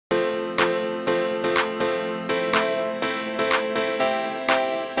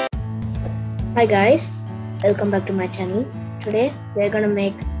Hi guys, welcome back to my channel. Today we're gonna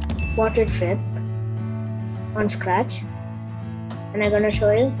make bottle flip on scratch and I'm gonna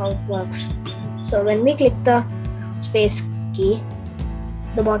show you how it works. So when we click the space key,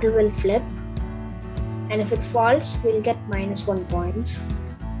 the bottle will flip, and if it falls we'll get -1 points,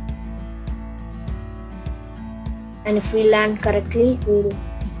 and if we land correctly we'll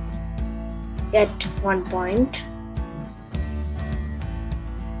get 1 point.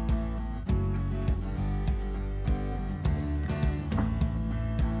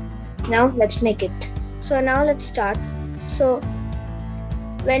 Now let's make it. So now let's start. So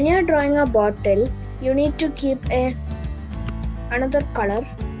when you're drawing a bottle, you need to keep another color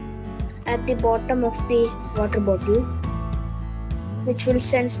at the bottom of the water bottle, which will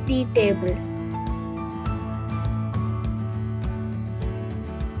sense the table.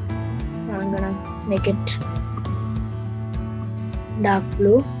 So I'm gonna make it dark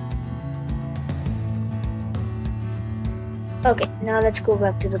blue. Okay, now let's go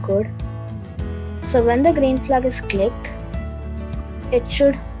back to the code. So when the green flag is clicked, it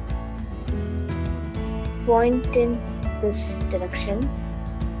should point in this direction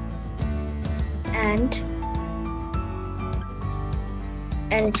and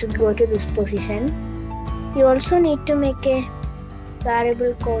it should go to this position. You also need to make a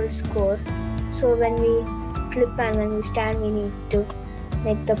variable called score. So when we flip and when we stand, we need to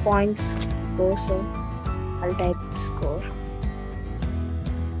make the points go. So I'll type score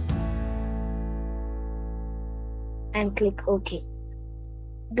and click OK.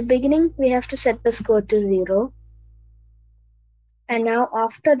 At the beginning, we have to set the score to 0. And now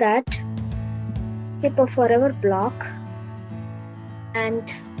after that, keep a forever block and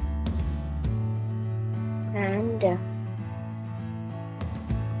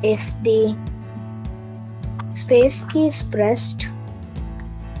if the space key is pressed,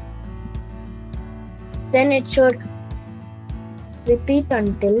 then it should repeat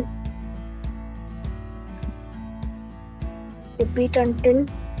until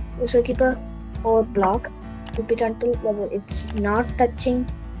so keep a or block, repeat until it's not touching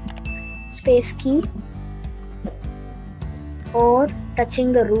space key or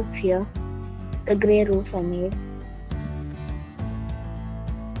touching the roof here, the gray roof I made.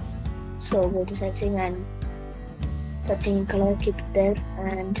 So go to setting and touching color, keep it there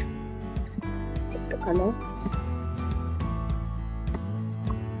and take the color,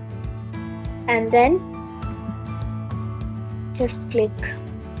 and then just click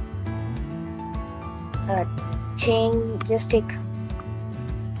change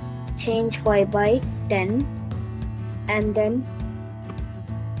Y by 10, and then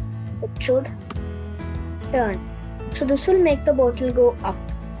it should turn. So this will make the bottle go up,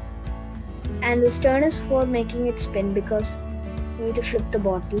 and this turn is for making it spin because you need to flip the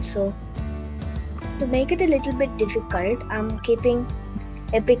bottle. So to make it a little bit difficult, I'm keeping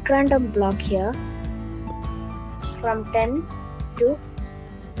a pick random block here from 10 to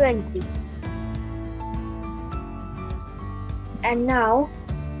 20. And now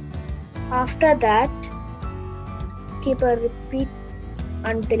after that, keep a repeat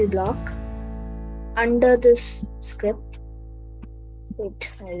until block under this script. Wait,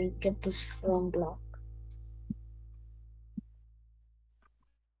 I will get this wrong block.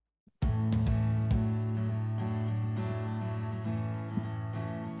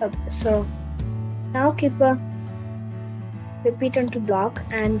 Okay, so now keep a repeat until block,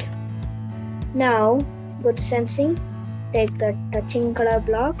 and now go to sensing, take the touching color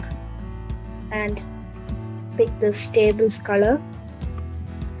block and pick this table's color,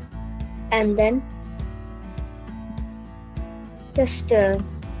 and then just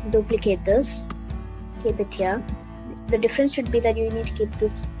duplicate this, keep it here. The difference should be that you need to keep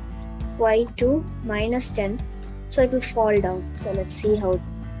this Y to -10 so it will fall down. So let's see how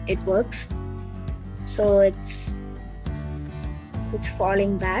it works. So it's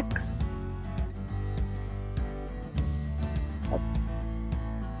falling back.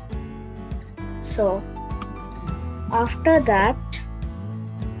 So after that,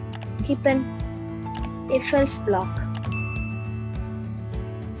 keep an if else block.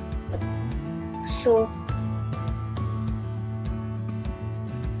 So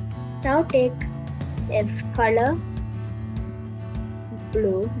now take a color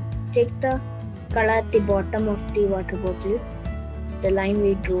blue, take the color at the bottom of the water bottle, the line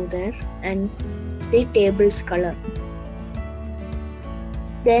we drew there, and the table's color.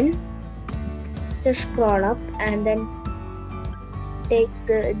 Then just scroll up and then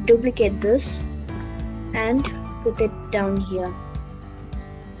duplicate this and put it down here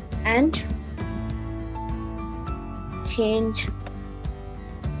and change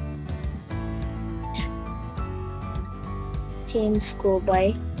change score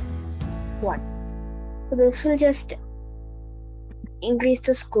by 1. So this will just increase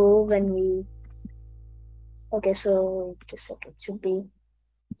the score when we, okay, so just a second, it should be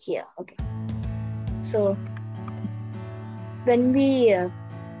here. Okay, so when we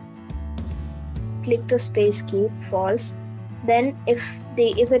click the space key, false, then if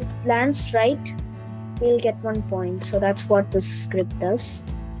it lands right, we'll get 1 point. So that's what this script does.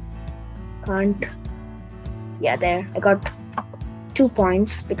 Yeah, there, I got 2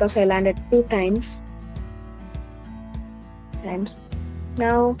 points because I landed 2 times.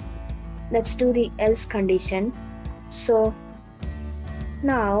 Now let's do the else condition. So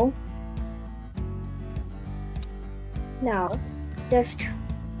now just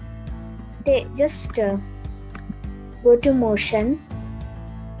go to motion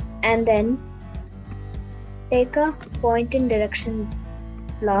and then take a point in direction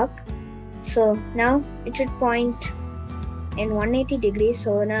block. So now it should point in 180 degrees.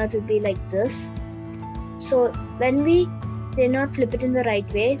 So now it will be like this. So when we did not flip it in the right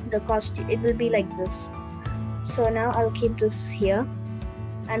way, it will be like this. So now I'll keep this here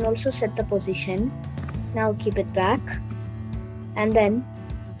and also set the position. Now I'll keep it back and then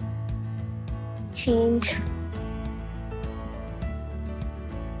change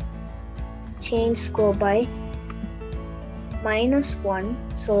score by -1.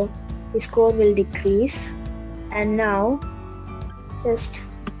 So the score will decrease. And now just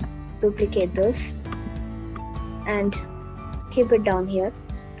duplicate this and keep it down here.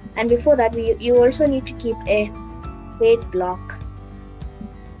 And before that, you also need to keep a wait block.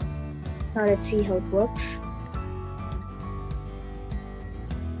 Now let's see how it works.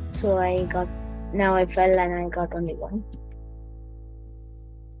 So now I fell and I got only 1.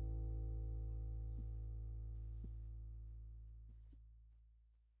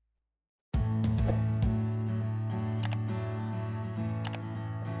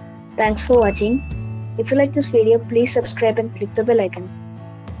 Thanks for watching. If you like this video, please subscribe and click the bell icon.